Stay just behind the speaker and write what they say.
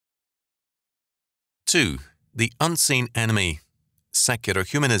2. The Unseen Enemy, Secular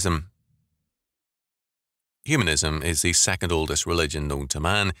Humanism. Humanism is the second oldest religion known to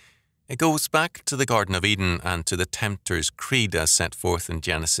man. It goes back to the Garden of Eden and to the Tempter's Creed as set forth in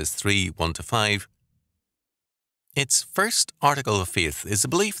Genesis 3, 1-5. Its first article of faith is the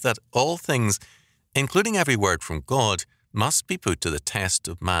belief that all things, including every word from God, must be put to the test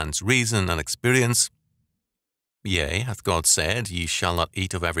of man's reason and experience. Yea, hath God said, Ye shall not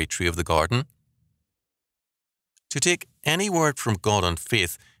eat of every tree of the garden? To take any word from God on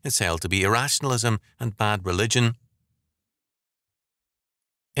faith is held to be irrationalism and bad religion.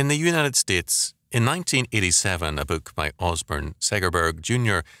 In the United States, in 1987, a book by Osborne Segerberg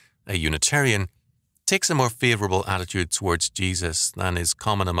Jr., a Unitarian, takes a more favourable attitude towards Jesus than is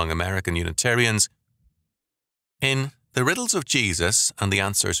common among American Unitarians. In The Riddles of Jesus and the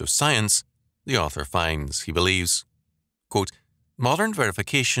Answers of Science, the author finds, he believes, quote, modern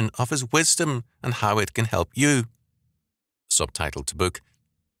verification of his wisdom and how it can help you. Subtitle to book.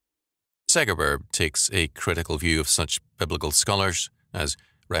 Segerberg takes a critical view of such biblical scholars as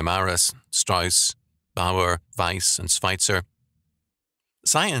Reimarus, Strauss, Bauer, Weiss, and Schweitzer.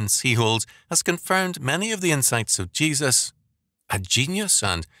 Science, he holds, has confirmed many of the insights of Jesus, a genius,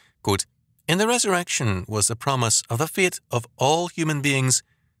 and, quote, in the resurrection was the promise of the fate of all human beings,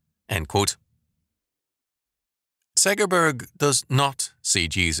 end quote. Segerberg does not see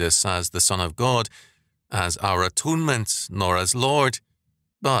Jesus as the Son of God, as our atonement, nor as Lord,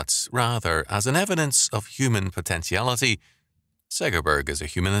 but rather as an evidence of human potentiality. Segerberg is a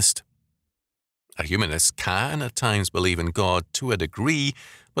humanist. A humanist can at times believe in God to a degree,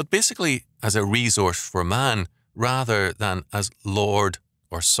 but basically as a resource for man rather than as Lord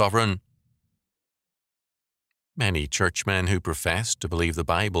or sovereign. Many churchmen who profess to believe the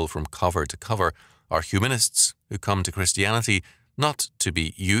Bible from cover to cover are humanists who come to Christianity not to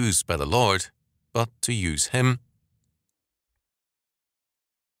be used by the Lord, but to use Him.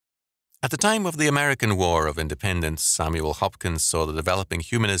 At the time of the American War of Independence, Samuel Hopkins saw the developing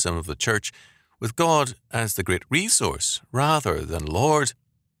humanism of the Church with God as the great resource rather than Lord.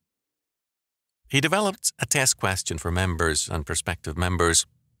 He developed a test question for members and prospective members.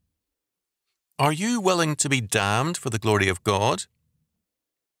 Are you willing to be damned for the glory of God?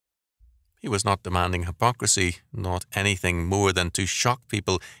 He was not demanding hypocrisy, not anything more than to shock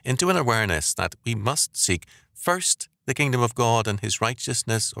people into an awareness that we must seek first the kingdom of God and His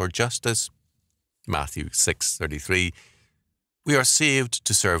righteousness or justice. Matthew 6:33. We are saved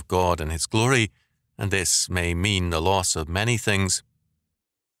to serve God and His glory, and this may mean the loss of many things.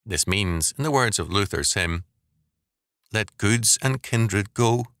 This means, in the words of Luther's hymn, let goods and kindred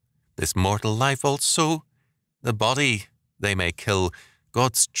go, this mortal life also, the body they may kill,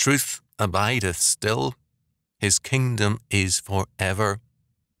 God's truth abideth still, His kingdom is for ever.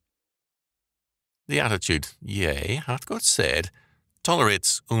 The attitude, yea, hath God said,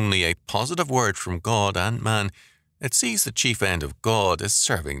 tolerates only a positive word from God and man. It sees the chief end of God as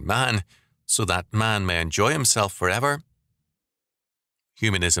serving man, so that man may enjoy himself forever.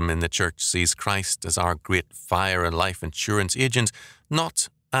 Humanism in the Church sees Christ as our great fire and life insurance agent, not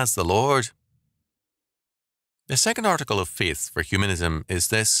as the Lord. The second article of faith for humanism is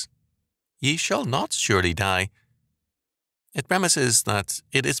this: Ye shall not surely die. It premises that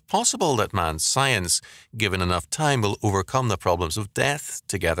it is possible that man's science, given enough time, will overcome the problems of death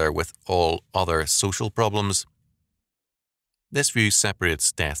together with all other social problems. This view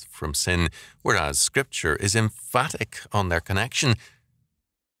separates death from sin, whereas Scripture is emphatic on their connection.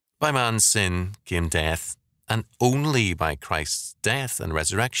 By man's sin came death, and only by Christ's death and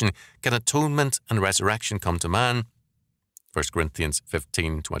resurrection can atonement and resurrection come to man. 1 Corinthians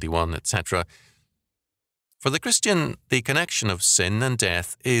 15:21, etc. For the Christian, the connection of sin and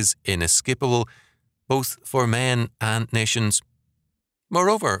death is inescapable, both for men and nations.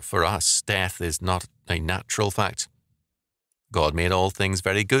 Moreover, for us, death is not a natural fact. God made all things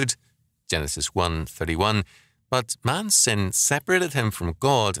very good, Genesis 1:31, but man's sin separated him from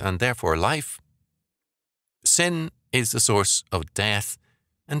God and therefore life. Sin is the source of death,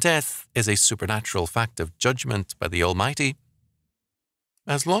 and death is a supernatural fact of judgment by the Almighty.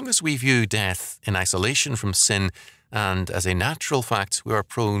 As long as we view death in isolation from sin and as a natural fact, we are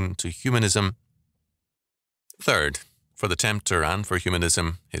prone to humanism. Third, for the tempter and for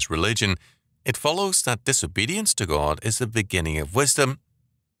humanism, his religion, it follows that disobedience to God is the beginning of wisdom.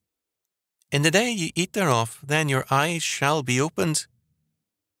 In the day ye eat thereof, then your eyes shall be opened.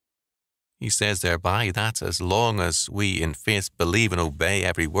 He says thereby that as long as we in faith believe and obey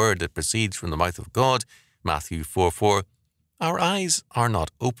every word that proceeds from the mouth of God, Matthew 4:4, our eyes are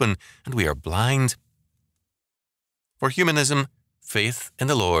not open and we are blind. For humanism, faith in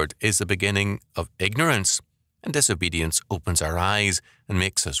the Lord is the beginning of ignorance, and disobedience opens our eyes and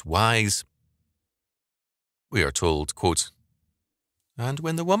makes us wise. We are told, quote, "And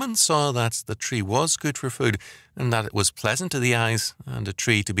when the woman saw that the tree was good for food, and that it was pleasant to the eyes, and a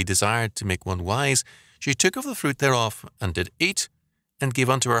tree to be desired to make one wise, she took of the fruit thereof, and did eat, and gave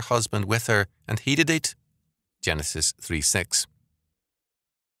unto her husband with her, and he did eat." Genesis 3:6.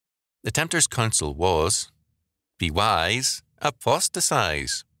 The tempter's counsel was, "Be wise,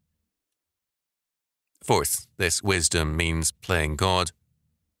 apostatize." Fourth, this wisdom means playing God.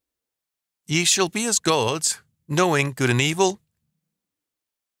 "Ye shall be as gods, knowing good and evil."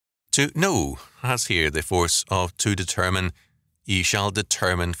 To know has here the force of to determine. Ye shall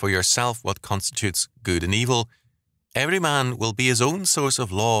determine for yourself what constitutes good and evil. Every man will be his own source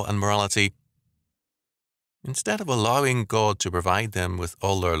of law and morality. Instead of allowing God to provide them with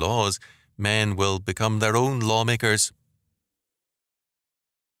all their laws, men will become their own lawmakers.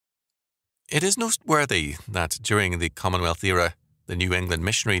 It is noteworthy that during the Commonwealth era, the New England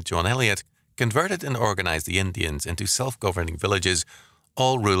missionary John Eliot converted and organized the Indians into self-governing villages,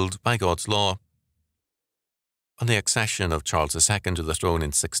 all ruled by God's law. On the accession of Charles II to the throne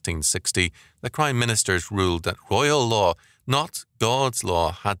in 1660, the Crown Ministers ruled that royal law, not God's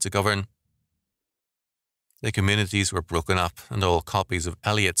law, had to govern. The communities were broken up, and all copies of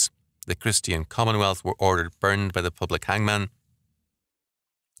Eliot's The Christian Commonwealth were ordered burned by the public hangman.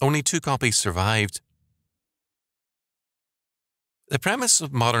 Only 2 copies survived. The premise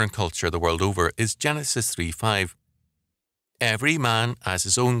of modern culture the world over is Genesis 3:5. Every man as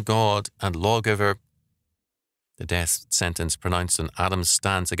his own God and lawgiver. The death sentence pronounced on Adam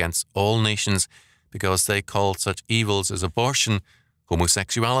stands against all nations because they call such evils as abortion,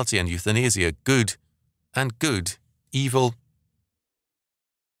 homosexuality and euthanasia good, and good evil.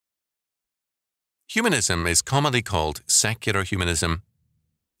 Humanism is commonly called secular humanism.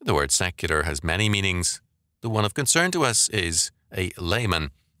 The word secular has many meanings. The one of concern to us is a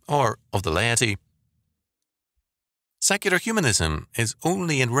layman, or of the laity. Secular humanism is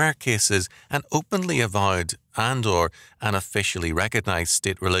only in rare cases an openly avowed and/or an officially recognized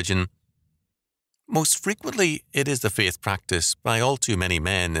state religion. Most frequently, it is the faith practiced by all too many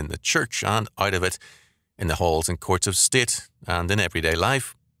men in the church and out of it, in the halls and courts of state, and in everyday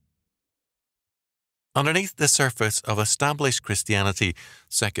life. Underneath the surface of established Christianity,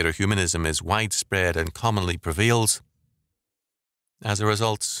 secular humanism is widespread and commonly prevails. As a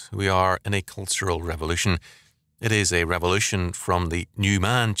result, we are in a cultural revolution. It is a revolution from the new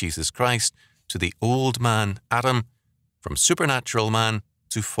man, Jesus Christ, to the old man, Adam, from supernatural man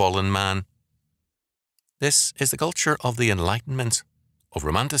to fallen man. This is the culture of the Enlightenment, of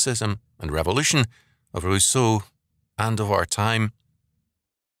Romanticism and Revolution, of Rousseau, and of our time.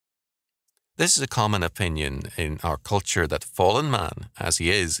 This is a common opinion in our culture that fallen man, as he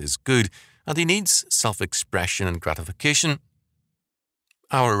is good, and he needs self-expression and gratification.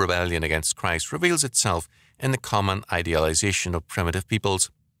 Our rebellion against Christ reveals itself in the common idealization of primitive peoples.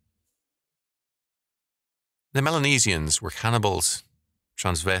 The Melanesians were cannibals.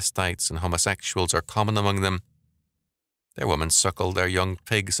 Transvestites and homosexuals are common among them. Their women suckled their young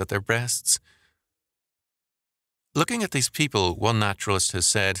pigs at their breasts. Looking at these people, one naturalist has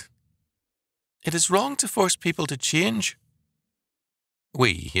said, "It is wrong to force people to change."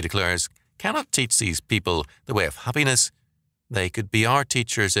 We, he declares, cannot teach these people the way of happiness. They could be our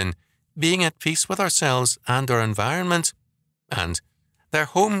teachers in being at peace with ourselves and our environment, and their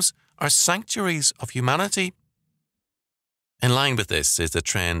homes are sanctuaries of humanity. In line with this is the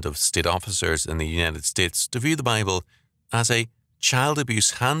trend of state officers in the United States to view the Bible as a child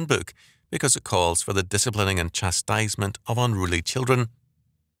abuse handbook because it calls for the disciplining and chastisement of unruly children.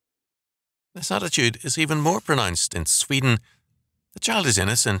 This attitude is even more pronounced in Sweden. The child is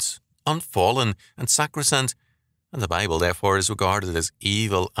innocent, unfallen, and sacrosanct, and the Bible therefore is regarded as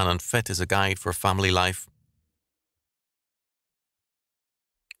evil and unfit as a guide for family life.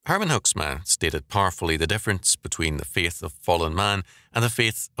 Herman Hoeksma stated powerfully the difference between the faith of fallen man and the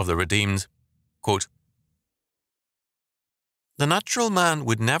faith of the redeemed. Quote, "The natural man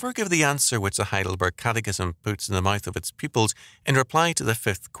would never give the answer which the Heidelberg Catechism puts in the mouth of its pupils in reply to the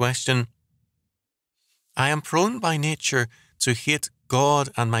 5th question. I am prone by nature to hate God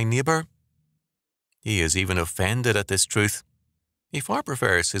and my neighbour. He is even offended at this truth. He far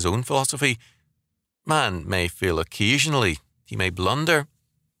prefers his own philosophy. Man may fail occasionally, he may blunder.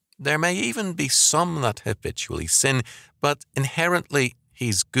 There may even be some that habitually sin, but inherently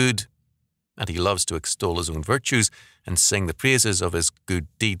he's good, and he loves to extol his own virtues and sing the praises of his good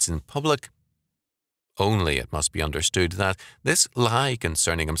deeds in public. Only it must be understood that this lie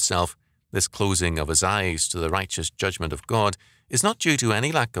concerning himself This closing of his eyes to the righteous judgment of God is not due to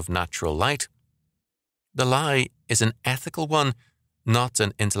any lack of natural light. The lie is an ethical one, not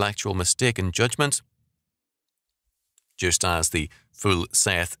an intellectual mistake in judgment. Just as the fool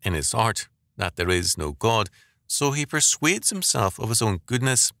saith in his heart that there is no God, so he persuades himself of his own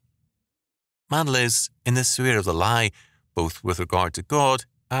goodness. Man lives in the sphere of the lie, both with regard to God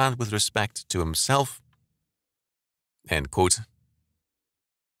and with respect to himself. End quote.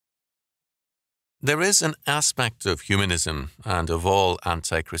 There is an aspect of humanism and of all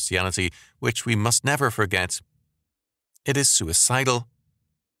anti-Christianity which we must never forget. It is suicidal.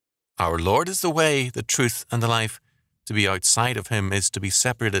 Our Lord is the way, the truth, and the life. To be outside of him is to be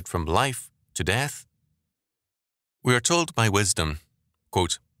separated from life to death. We are told by wisdom,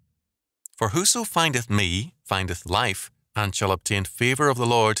 quote, "For whoso findeth me findeth life, and shall obtain favour of the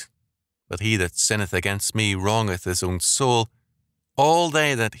Lord. But he that sinneth against me wrongeth his own soul. All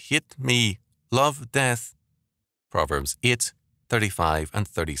they that hate me love death." Proverbs 8:35 and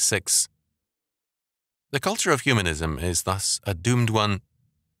 36. The culture of humanism is thus a doomed one.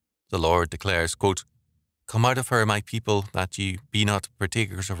 The Lord declares, quote, "Come out of her, my people, that ye be not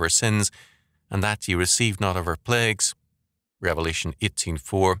partakers of her sins, and that ye receive not of her plagues." Revelation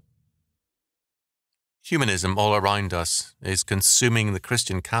 18:4. Humanism all around us is consuming the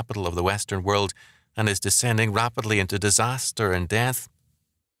Christian capital of the Western world and is descending rapidly into disaster and death.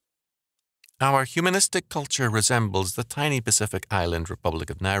 Our humanistic culture resembles the tiny Pacific island Republic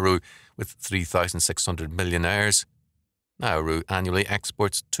of Nauru with 3,600 millionaires. Nauru annually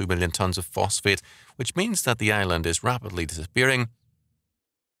exports 2 million tons of phosphate, which means that the island is rapidly disappearing.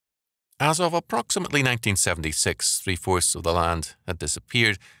 As of approximately 1976, 3/4 of the land had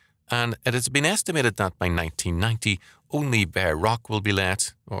disappeared, and it has been estimated that by 1990, only bare rock will be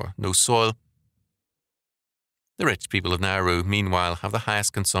left, or no soil. The rich people of Nauru, meanwhile, have the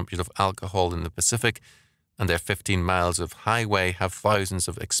highest consumption of alcohol in the Pacific, and their 15 miles of highway have thousands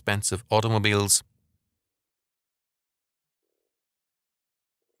of expensive automobiles.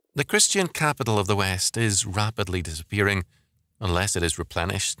 The Christian capital of the West is rapidly disappearing. Unless it is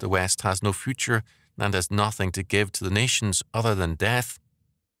replenished, the West has no future and has nothing to give to the nations other than death.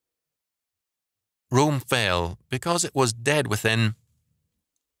 Rome fell because it was dead within.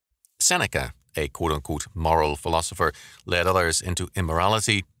 Seneca, a quote-unquote moral philosopher, led others into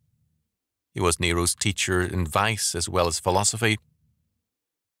immorality. He was Nero's teacher in vice as well as philosophy.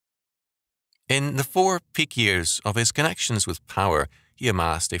 In the 4 peak years of his connections with power, he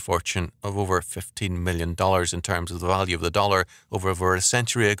amassed a fortune of over $15 million in terms of the value of the dollar over a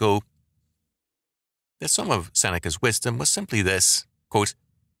century ago. The sum of Seneca's wisdom was simply this, quote,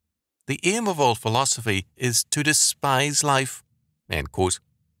 "The aim of all philosophy is to despise life," end quote.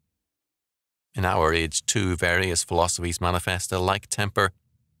 In our age, too, various philosophies manifest a like temper.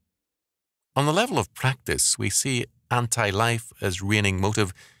 On the level of practice, we see anti-life as reigning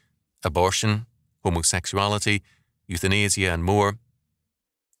motive, abortion, homosexuality, euthanasia, and more.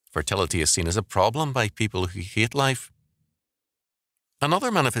 Fertility is seen as a problem by people who hate life. Another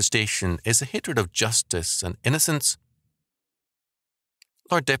manifestation is a hatred of justice and innocence.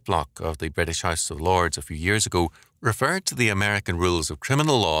 Lord Diplock of the British House of Lords a few years ago referred to the American rules of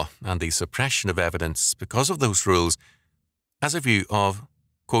criminal law and the suppression of evidence because of those rules as a view of,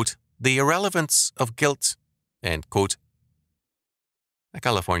 quote, "the irrelevance of guilt," end quote. A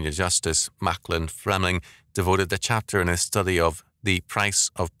California Justice, Macklin Fleming, devoted a chapter in his study of The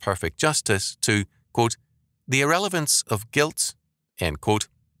Price of Perfect Justice to, quote, "the irrelevance of guilt," end quote.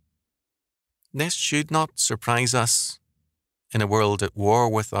 This should not surprise us. In a world at war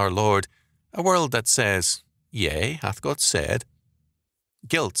with our Lord, a world that says, "Yea, hath God said,"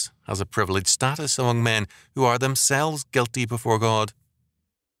 guilt has a privileged status among men who are themselves guilty before God.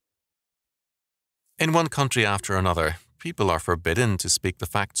 In one country after another, people are forbidden to speak the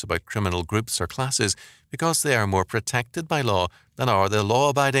facts about criminal groups or classes because they are more protected by law than are the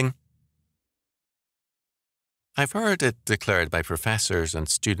law-abiding. I've heard it declared by professors and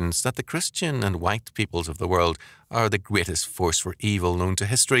students that the Christian and white peoples of the world are the greatest force for evil known to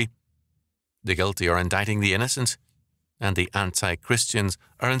history. The guilty are indicting the innocent, and the anti-Christians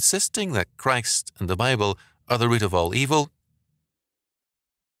are insisting that Christ and the Bible are the root of all evil.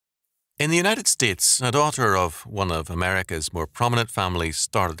 In the United States, a daughter of one of America's more prominent families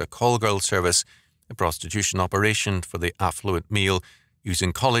started a call girl service, a prostitution operation for the affluent male,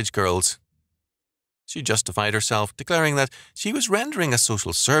 using college girls. She justified herself, declaring that she was rendering a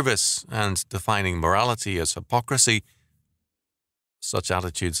social service and defining morality as hypocrisy. Such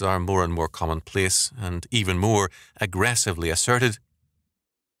attitudes are more and more commonplace and even more aggressively asserted.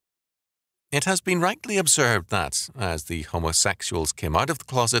 It has been rightly observed that, as the homosexuals came out of the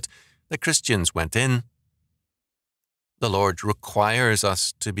closet, the Christians went in. The Lord requires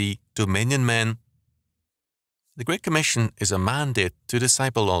us to be dominion men. The Great Commission is a mandate to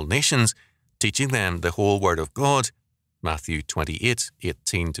disciple all nations, teaching them the whole Word of God, Matthew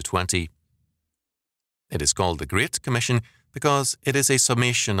 28:18-20. It is called the Great Commission because it is a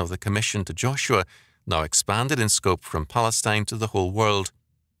summation of the commission to Joshua, now expanded in scope from Palestine to the whole world.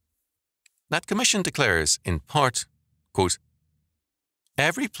 That commission declares, in part, quote,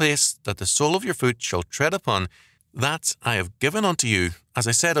 "Every place that the sole of your foot shall tread upon, that I have given unto you, as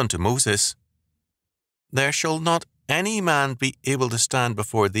I said unto Moses. There shall not any man be able to stand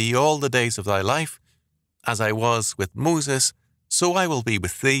before thee all the days of thy life. As I was with Moses, so I will be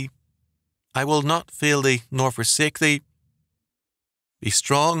with thee. I will not fail thee nor forsake thee. Be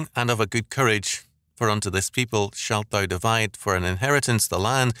strong and of a good courage, for unto this people shalt thou divide for an inheritance the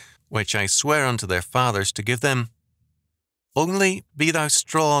land which I swear unto their fathers to give them. Only be thou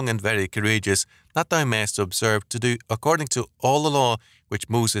strong and very courageous, that thou mayest observe to do according to all the law which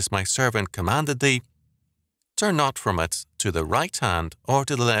Moses my servant commanded thee. Turn not from it to the right hand or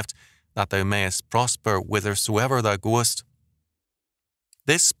to the left, that thou mayest prosper whithersoever thou goest.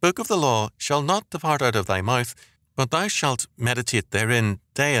 This book of the law shall not depart out of thy mouth, but thou shalt meditate therein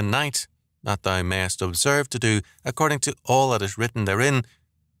day and night, that thou mayest observe to do according to all that is written therein.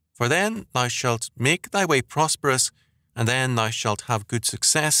 For then thou shalt make thy way prosperous, and then thou shalt have good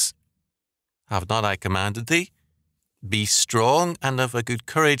success. Have not I commanded thee? Be strong and of a good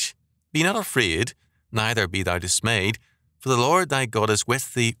courage. Be not afraid, neither be thou dismayed, for the Lord thy God is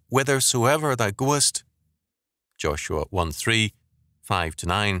with thee whithersoever thou goest." Joshua 1:3,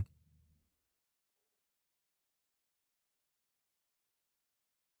 5-9.